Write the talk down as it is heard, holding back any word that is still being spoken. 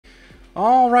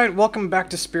Alright, welcome back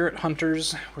to Spirit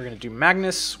Hunters. We're going to do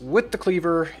Magnus with the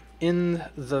cleaver in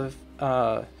the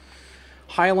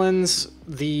Highlands.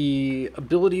 The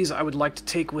abilities I would like to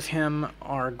take with him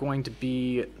are going to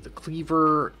be the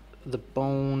cleaver, the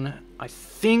bone, I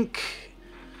think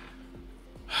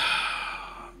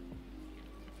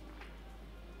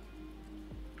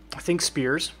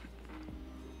spears.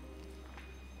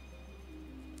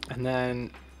 And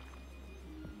then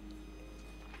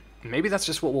maybe that's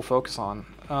just what we'll focus on.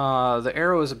 The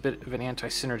arrow is a bit of an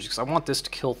anti-synergy because I want this to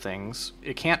kill things.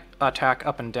 It can't attack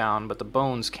up and down, but the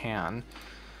bones can.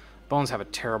 Bones have a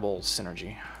terrible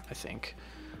synergy, I think.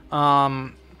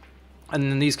 And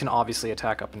then these can obviously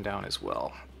attack up and down as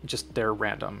well. Just they're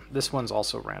random. This one's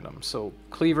also random. So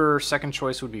cleaver, second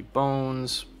choice would be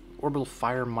bones. Orbital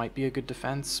fire might be a good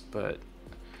defense, but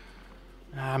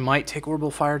I might take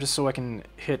orbital fire just so I can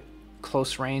hit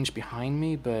close range behind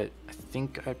me, but I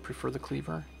think I prefer the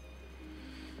cleaver.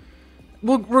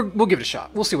 We'll give it a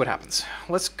shot. We'll see what happens.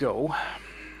 Let's go.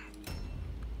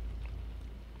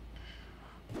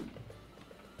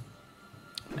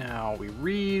 Now we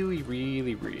really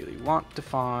want to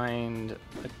find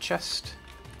a chest.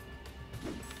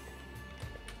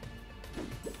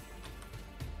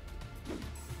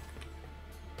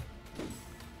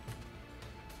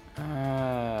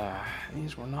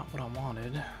 These were not what I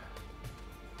wanted.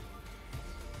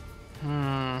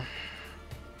 I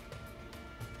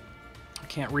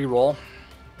can't re-roll.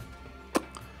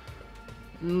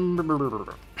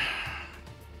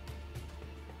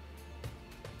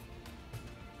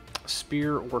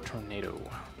 Spear or tornado?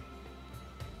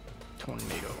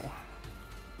 Tornado.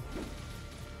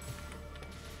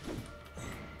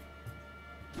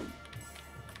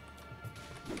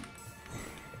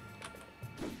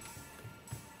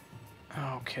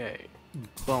 Okay,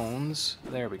 bones.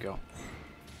 There we go.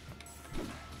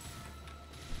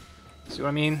 See what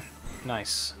I mean?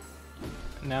 Nice.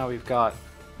 Now we've got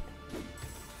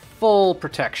full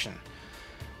protection.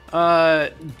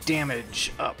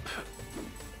 Damage up.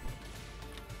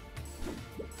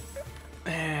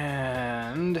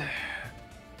 And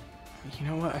you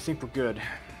know what? I think we're good.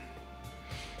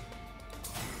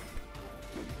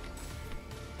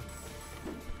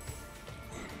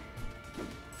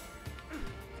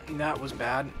 That was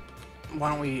bad.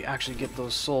 Why don't we actually get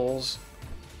those souls?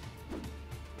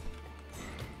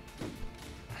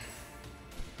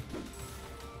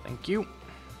 Thank you.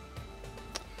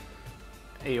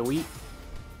 AoE.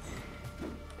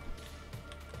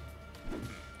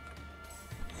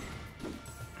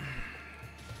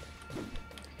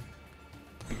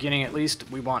 Beginning at least,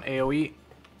 we want AoE.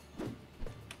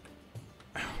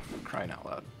 Crying out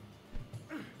loud.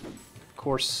 Of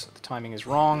course, the timing is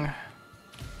wrong.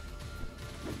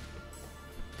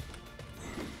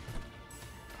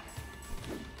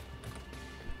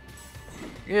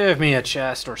 Give me a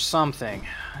chest or something.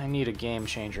 I need a game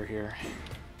changer here.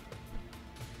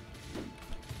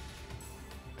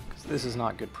 Because this is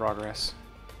not good progress.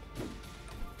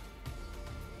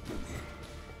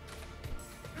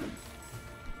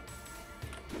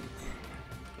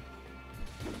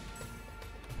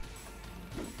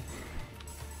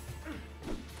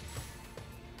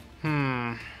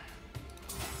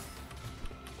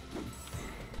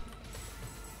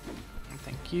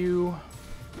 Thank you.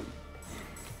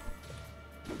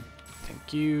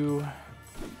 Thank you.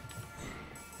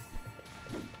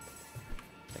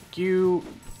 Thank you.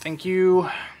 Thank you.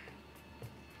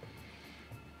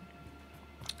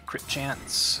 Crit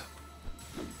chance.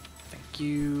 Thank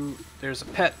you. There's a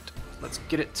pet. Let's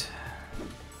get it.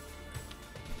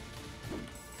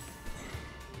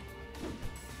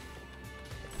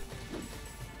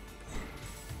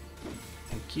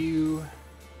 Thank you.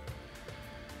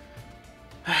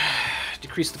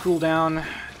 Decrease the cooldown.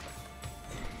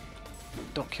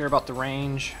 Don't care about the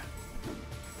range.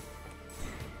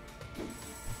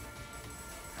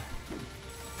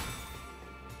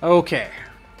 Okay.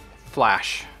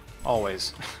 Flash.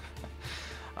 Always.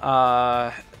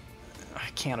 I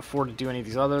can't afford to do any of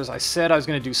these others. I said I was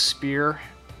going to do spear,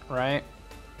 right?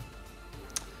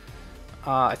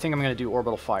 I think I'm going to do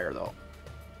orbital fire, though.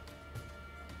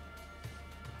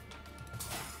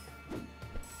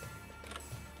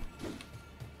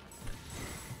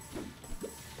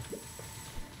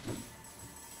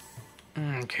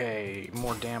 Okay,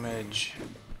 more damage.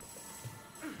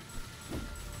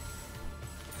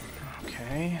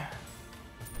 Okay.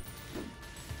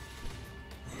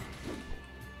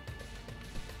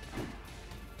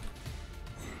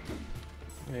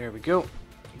 There we go.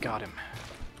 Got him.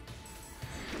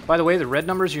 By the way, the red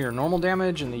numbers are your normal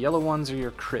damage, and the yellow ones are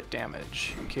your crit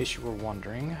damage, in case you were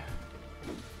wondering.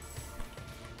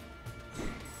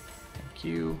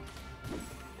 Thank you.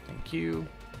 Thank you.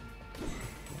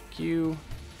 Thank you.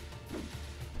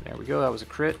 There we go, that was a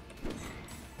crit.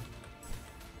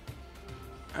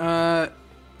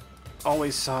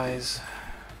 Always size.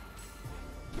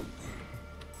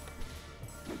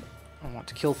 I want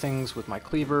to kill things with my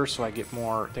cleaver so I get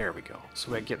more, there we go.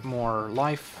 So I get more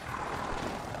life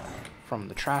from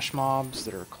the trash mobs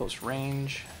that are close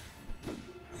range.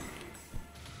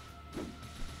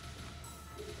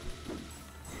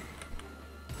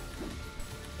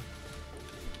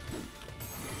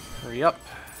 Hurry up.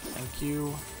 Thank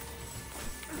you.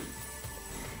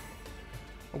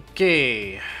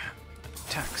 Okay.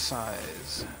 Attack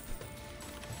size.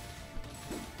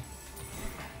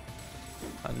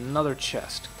 Another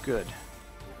chest. Good.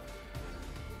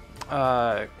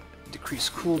 Decrease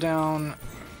cooldown.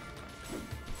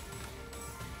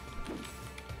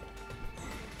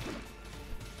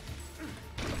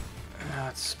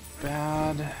 That's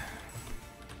bad.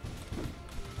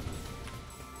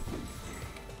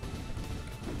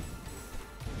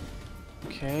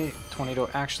 Okay, Tornado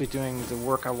actually doing the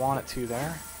work I want it to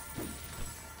there.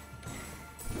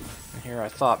 And here I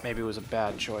thought maybe it was a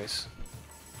bad choice.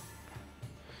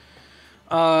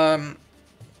 Knockback.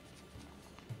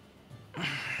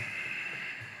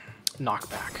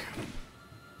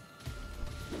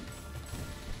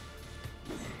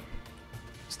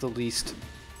 It's the least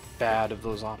bad of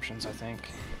those options, I think.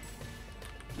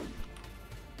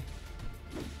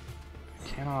 I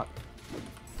cannot...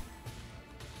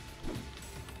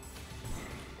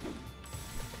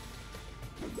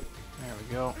 There we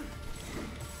go.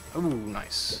 Ooh,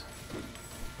 nice.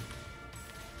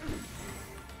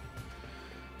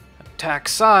 Attack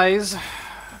size.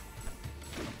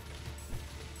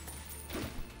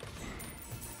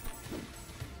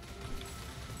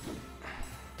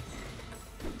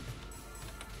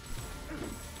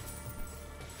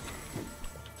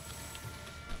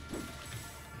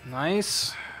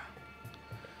 Nice.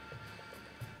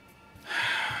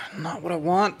 Not what I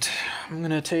want. I'm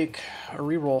gonna take a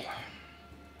reroll.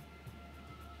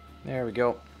 There we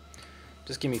go.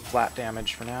 Just give me flat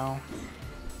damage for now.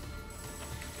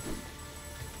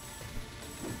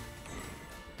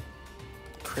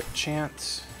 Crit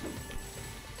chance.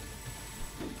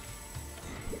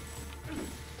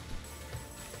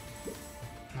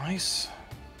 Nice.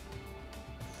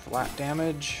 Flat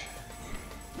damage.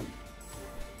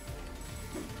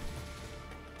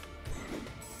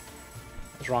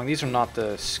 I was wrong. These are not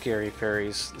the scary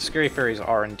fairies. The scary fairies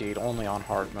are indeed only on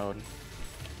hard mode.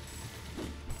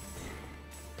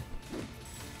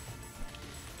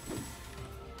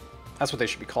 That's what they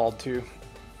should be called too.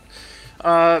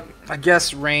 I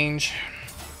guess range.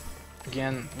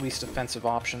 Again, least offensive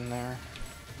option there.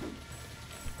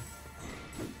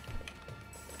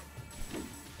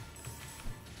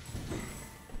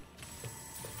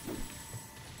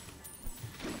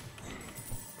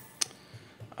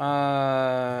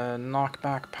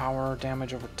 Knockback power,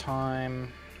 damage over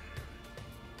time.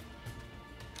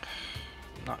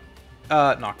 Not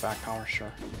knockback power,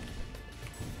 sure.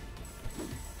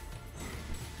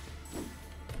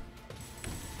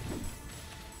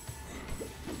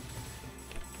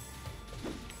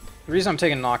 The reason I'm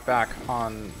taking knockback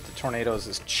on the tornadoes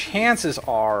is chances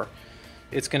are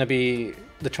it's going to be,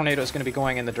 the tornado is going to be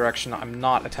going in the direction I'm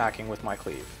not attacking with my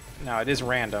cleave. Now it is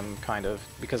random, kind of,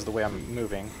 because of the way I'm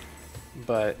moving,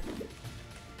 but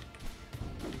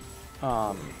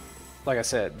like I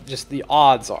said, just the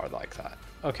odds are like that.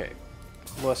 Okay,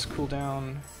 less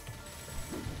cooldown.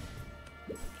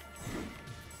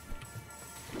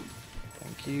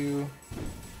 Thank you.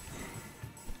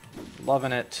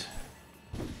 Loving it.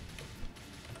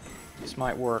 This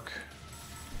might work.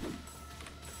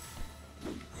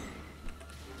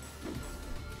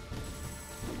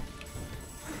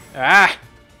 Ah!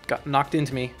 Got knocked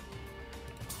into me.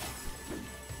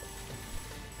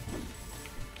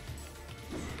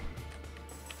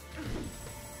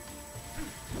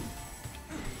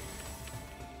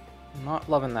 Not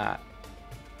loving that.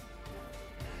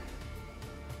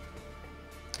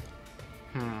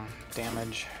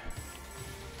 Damage.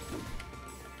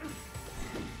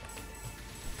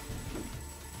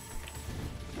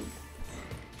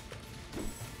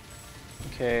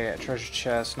 Okay, a treasure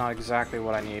chest, not exactly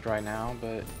what I need right now,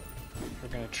 but we're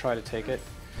gonna try to take it.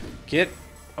 Get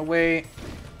away!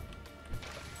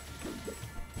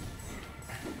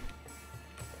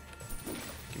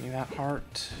 Give me that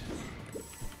heart.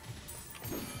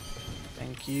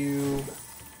 Thank you.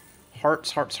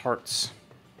 Hearts, hearts, hearts.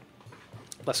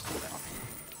 Less cooldown.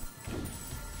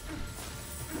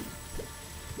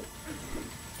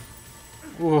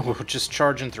 Whoa, just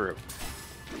charging through.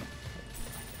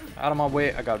 Out of my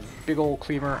way, I got a big old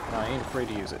cleaver, and I ain't afraid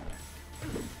to use it.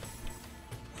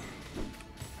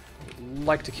 I'd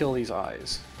like to kill these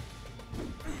eyes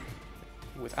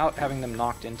without having them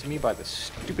knocked into me by the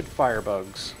stupid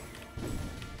firebugs.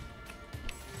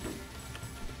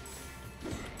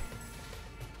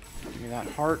 Give me that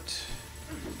heart.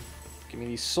 Give me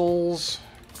these souls.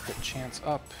 Crit chance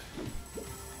up.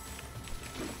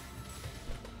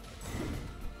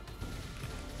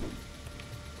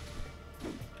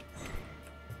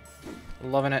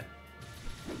 Loving it.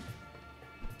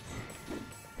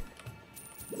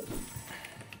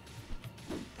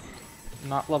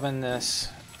 Not loving this.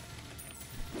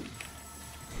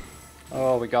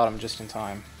 Oh, we got him just in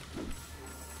time.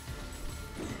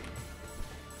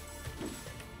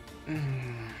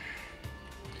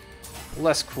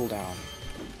 Less cooldown.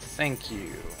 Thank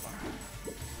you.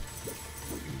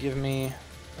 Give me...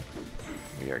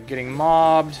 We are getting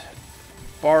mobbed.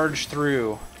 Barge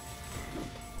through.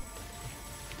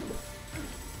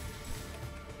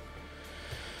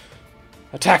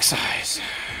 Attack size.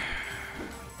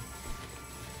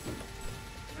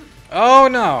 Oh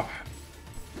no!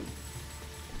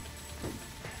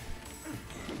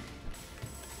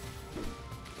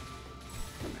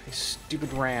 These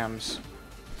stupid rams.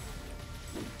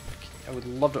 I would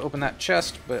love to open that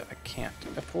chest, but I can't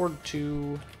afford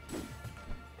to.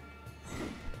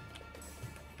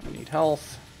 I need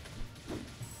health.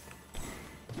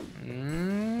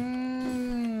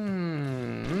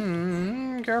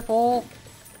 Careful.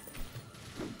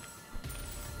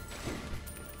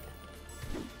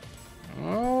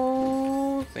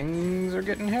 Oh, things are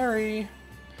getting hairy.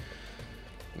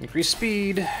 Increase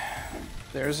speed.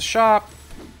 There's a shop.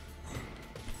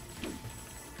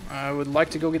 I would like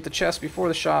to go get the chest before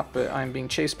the shop, but I'm being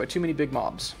chased by too many big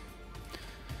mobs.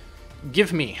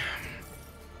 Give me.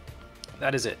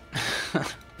 That is it.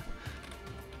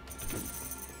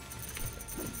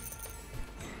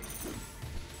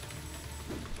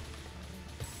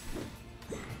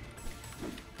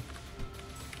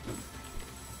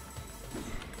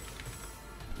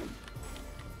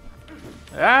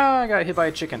 Ah, I got hit by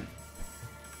a chicken.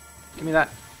 Give me that.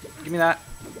 Give me that.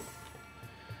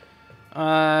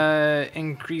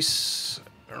 Increase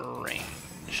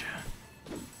range.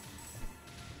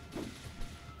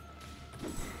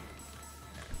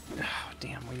 Oh,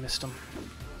 damn, we missed him.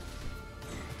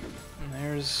 And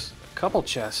there's a couple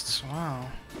chests. Wow.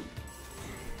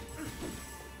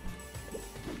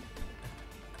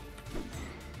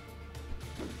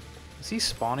 Is he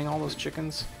spawning all those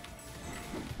chickens?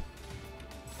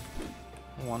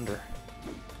 I wonder.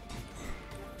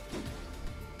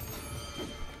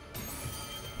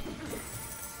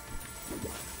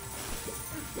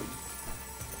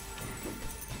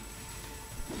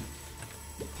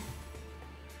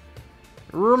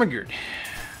 Rumagerd.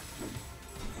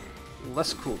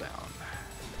 Less cooldown.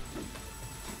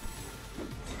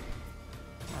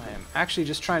 I am actually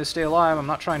just trying to stay alive. I'm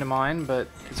not trying to mine, but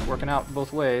it's working out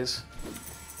both ways.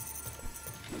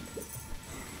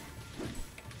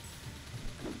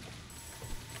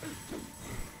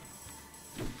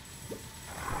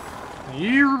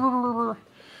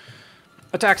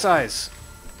 Attack size.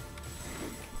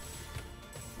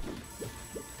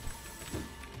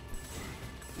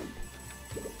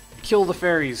 Kill the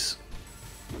fairies.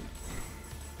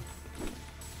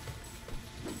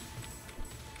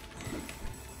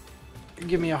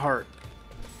 Give me a heart.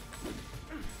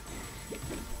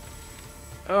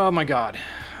 Oh my god.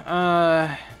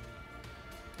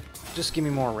 Just give me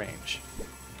more range.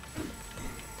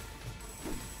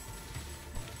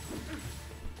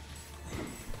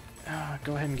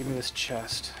 Go ahead and give me this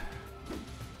chest.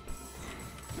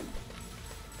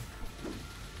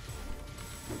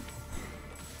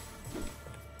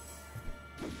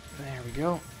 There we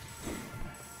go.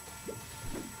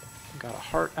 Got a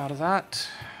heart out of that.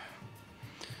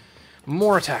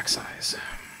 More attack size.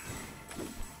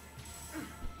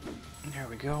 There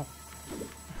we go.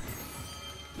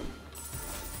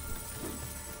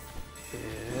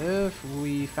 If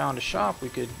we found a shop, we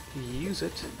could use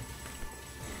it.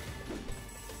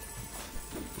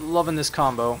 Loving this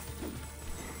combo.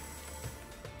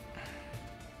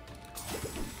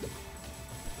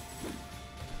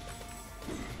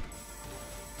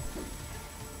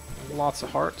 Lots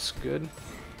of hearts, good.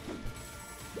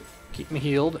 Keep me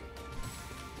healed.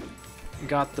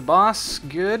 Got the boss,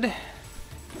 good.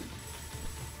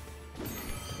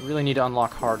 Really need to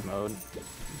unlock hard mode,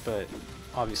 but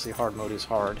obviously hard mode is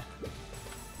hard.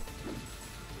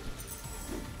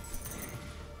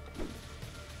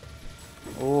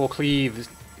 Oh, cleave.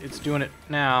 It's doing it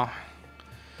now.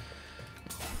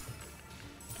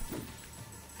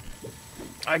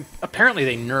 Apparently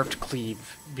they nerfed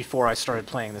cleave before I started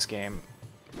playing this game,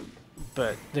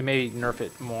 but they may nerf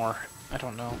it more. I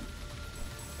don't know.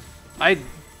 I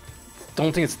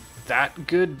don't think it's that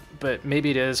good, but maybe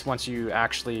it is once you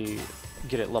actually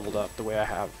get it leveled up the way I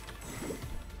have.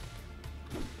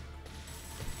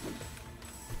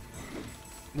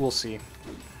 We'll see.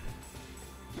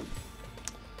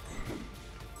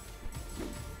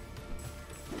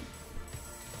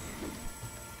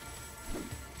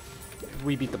 If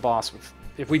we beat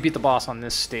the boss on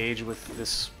this stage with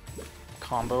this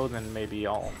combo, then maybe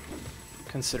I'll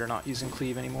consider not using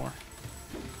cleave anymore.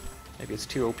 Maybe it's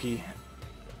too OP.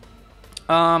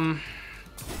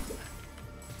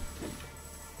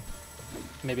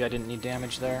 Maybe I didn't need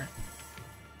damage there.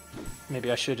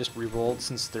 Maybe I should have just re-rolled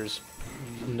since there's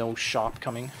no shop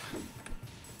coming.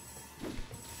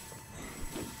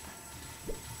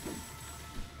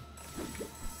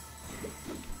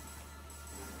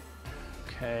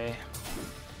 Okay.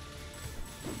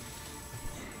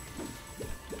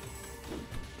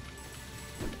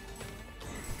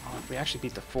 Oh, if we actually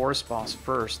beat the forest boss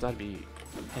first, that'd be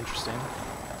interesting.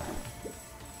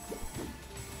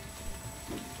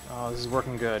 Oh, this is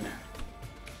working good.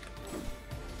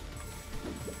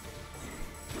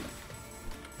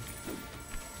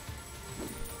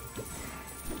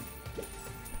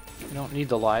 We don't need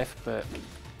the life, but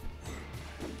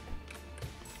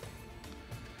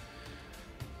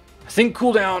I think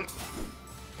cooldown.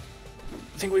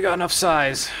 I think we got enough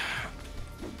size.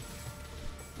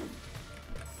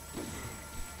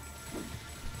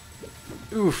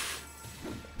 Oof.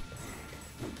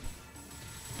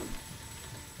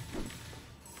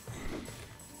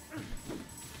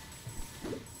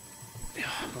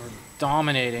 We're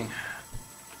dominating.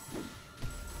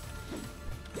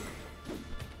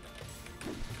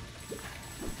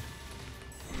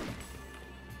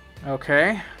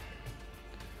 Okay.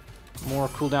 More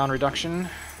cooldown reduction.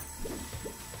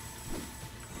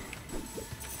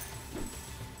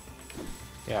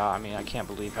 Yeah, I mean, I can't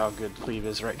believe how good cleave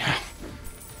is right now.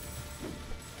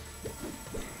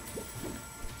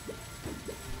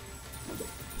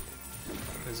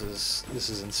 This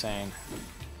is insane.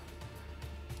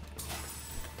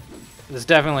 This is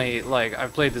definitely, like,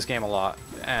 I've played this game a lot,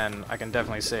 and I can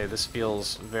definitely say this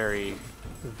feels very,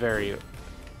 very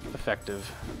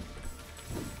effective.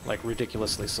 Like,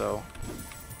 ridiculously so.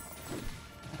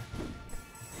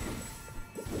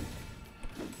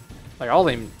 Like, all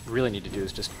they really need to do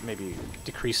is just maybe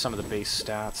decrease some of the base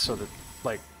stats so that,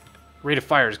 like, rate of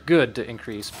fire is good to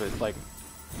increase, but, like,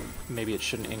 maybe it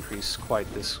shouldn't increase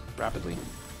quite this rapidly.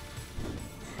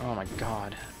 Oh my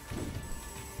god.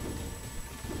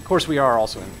 Of course, we are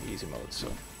also in easy mode, so...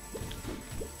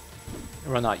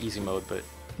 Well, not easy mode, but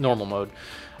normal mode.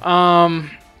 I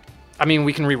mean,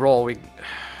 we can re-roll. We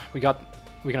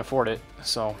can afford it,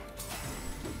 so...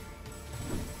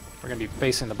 We're gonna be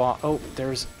facing the boss. Oh,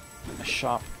 there's a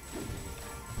shop.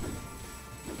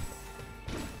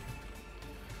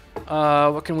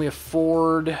 What can we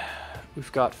afford?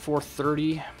 We've got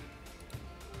 430.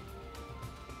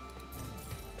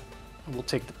 We'll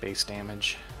take the base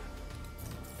damage.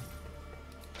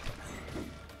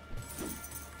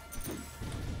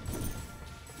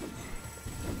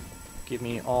 Give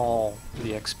me all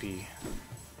the XP.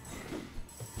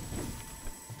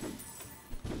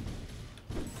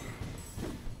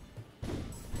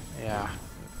 Yeah.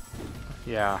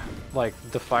 Yeah, like,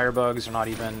 the firebugs are not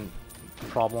even a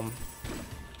problem.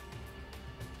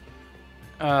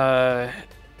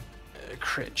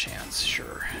 Crit chance,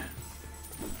 sure.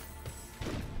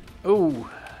 Oh,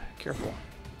 careful.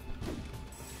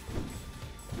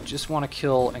 Just want to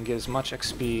kill and get as much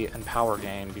XP and power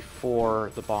gain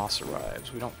before the boss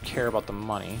arrives. We don't care about the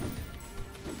money.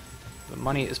 The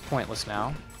money is pointless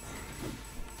now.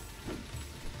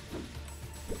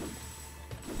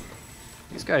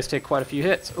 These guys take quite a few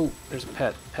hits. Oh, there's a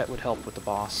pet. Pet would help with the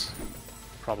boss,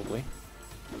 probably.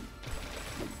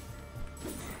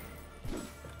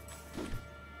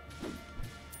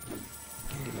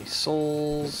 Give me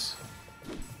souls.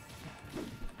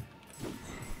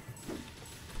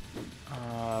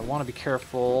 I want to be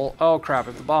careful. Oh crap,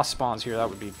 if the boss spawns here, that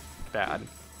would be bad.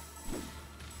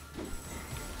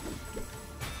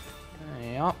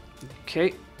 Yeah,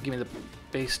 okay, give me the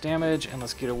base damage, and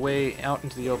let's get away out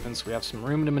into the open so we have some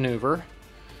room to maneuver.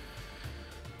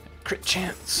 Crit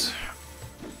chance.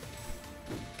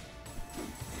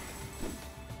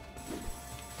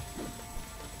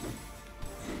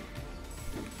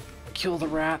 Kill the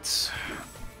rats.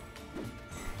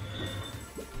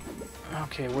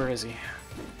 Okay, where is he?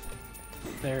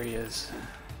 There he is.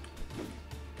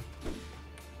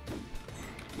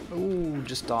 Ooh,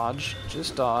 just dodge.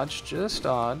 Just dodge. Just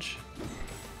dodge.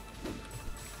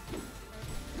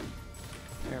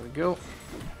 There we go.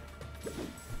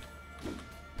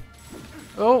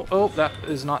 Oh, oh, that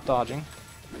is not dodging.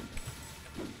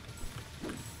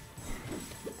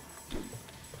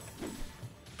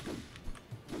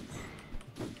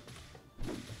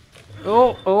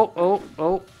 Oh, oh, oh,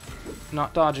 oh.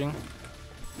 Not dodging.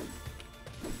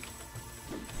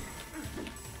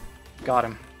 Got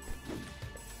him.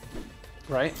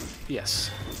 Right? Yes.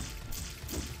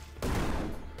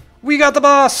 We got the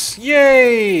boss!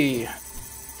 Yay!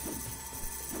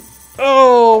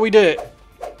 Oh, we did it!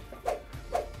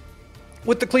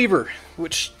 With the cleaver,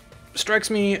 which strikes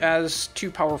me as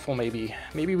too powerful, maybe.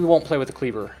 Maybe we won't play with the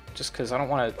cleaver, just because I don't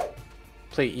want to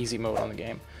play easy mode on the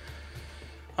game.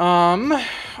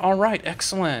 Alright,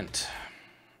 excellent.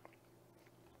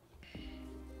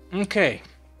 Okay.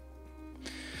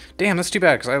 Damn, that's too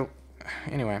bad, because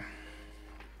anyway.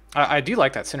 I do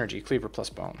like that synergy, cleaver plus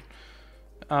bone.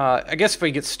 I guess if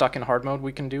we get stuck in hard mode,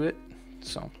 we can do it.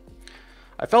 So,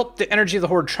 I felt the energy of the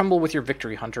horde tremble with your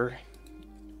victory, Hunter.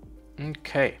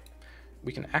 Okay.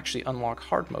 We can actually unlock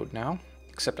hard mode now,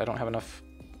 except I don't have enough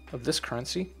of this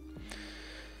currency.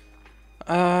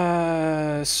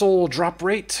 Soul drop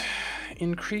rate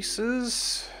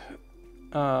increases.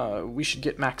 We should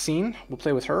get Maxine. We'll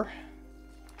play with her.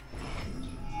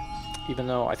 Even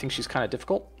though I think she's kind of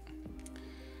difficult.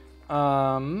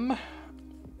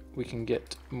 We can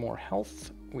get more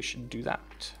health. We should do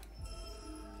that.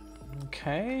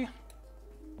 Okay.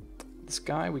 This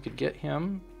guy, we could get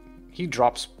him. He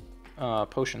drops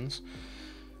potions.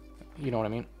 You know what I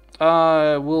mean.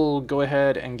 We'll go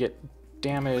ahead and get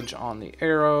damage on the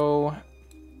arrow.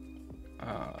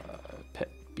 Pet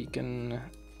beacon.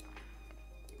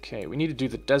 Okay, we need to do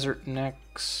the desert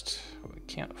next. We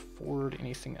can't afford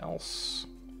anything else.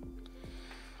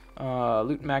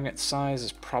 Loot magnet size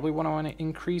is probably what I want to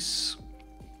increase.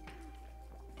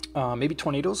 Maybe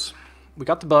tornadoes. We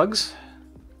got the bugs.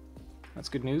 That's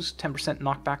good news. 10%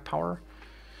 knockback power.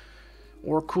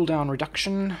 Or cooldown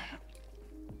reduction.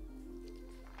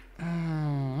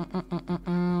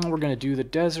 We're going to do the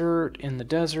desert. In the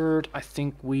desert, I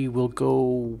think we will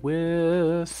go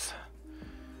with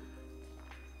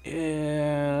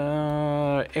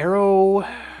arrow.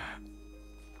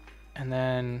 And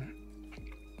then,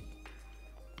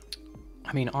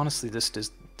 I mean, honestly, this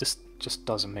just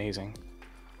does amazing.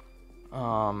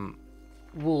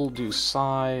 We'll do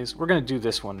size. We're going to do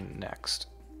this one next.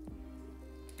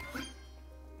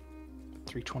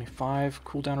 325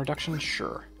 cooldown reduction?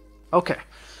 Sure. Okay.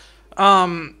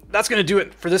 That's going to do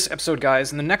it for this episode,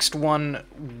 guys. In the next one,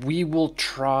 we will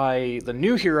try the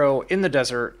new hero in the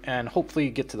desert and hopefully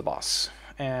get to the boss.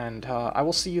 And I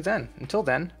will see you then. Until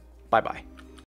then, bye-bye.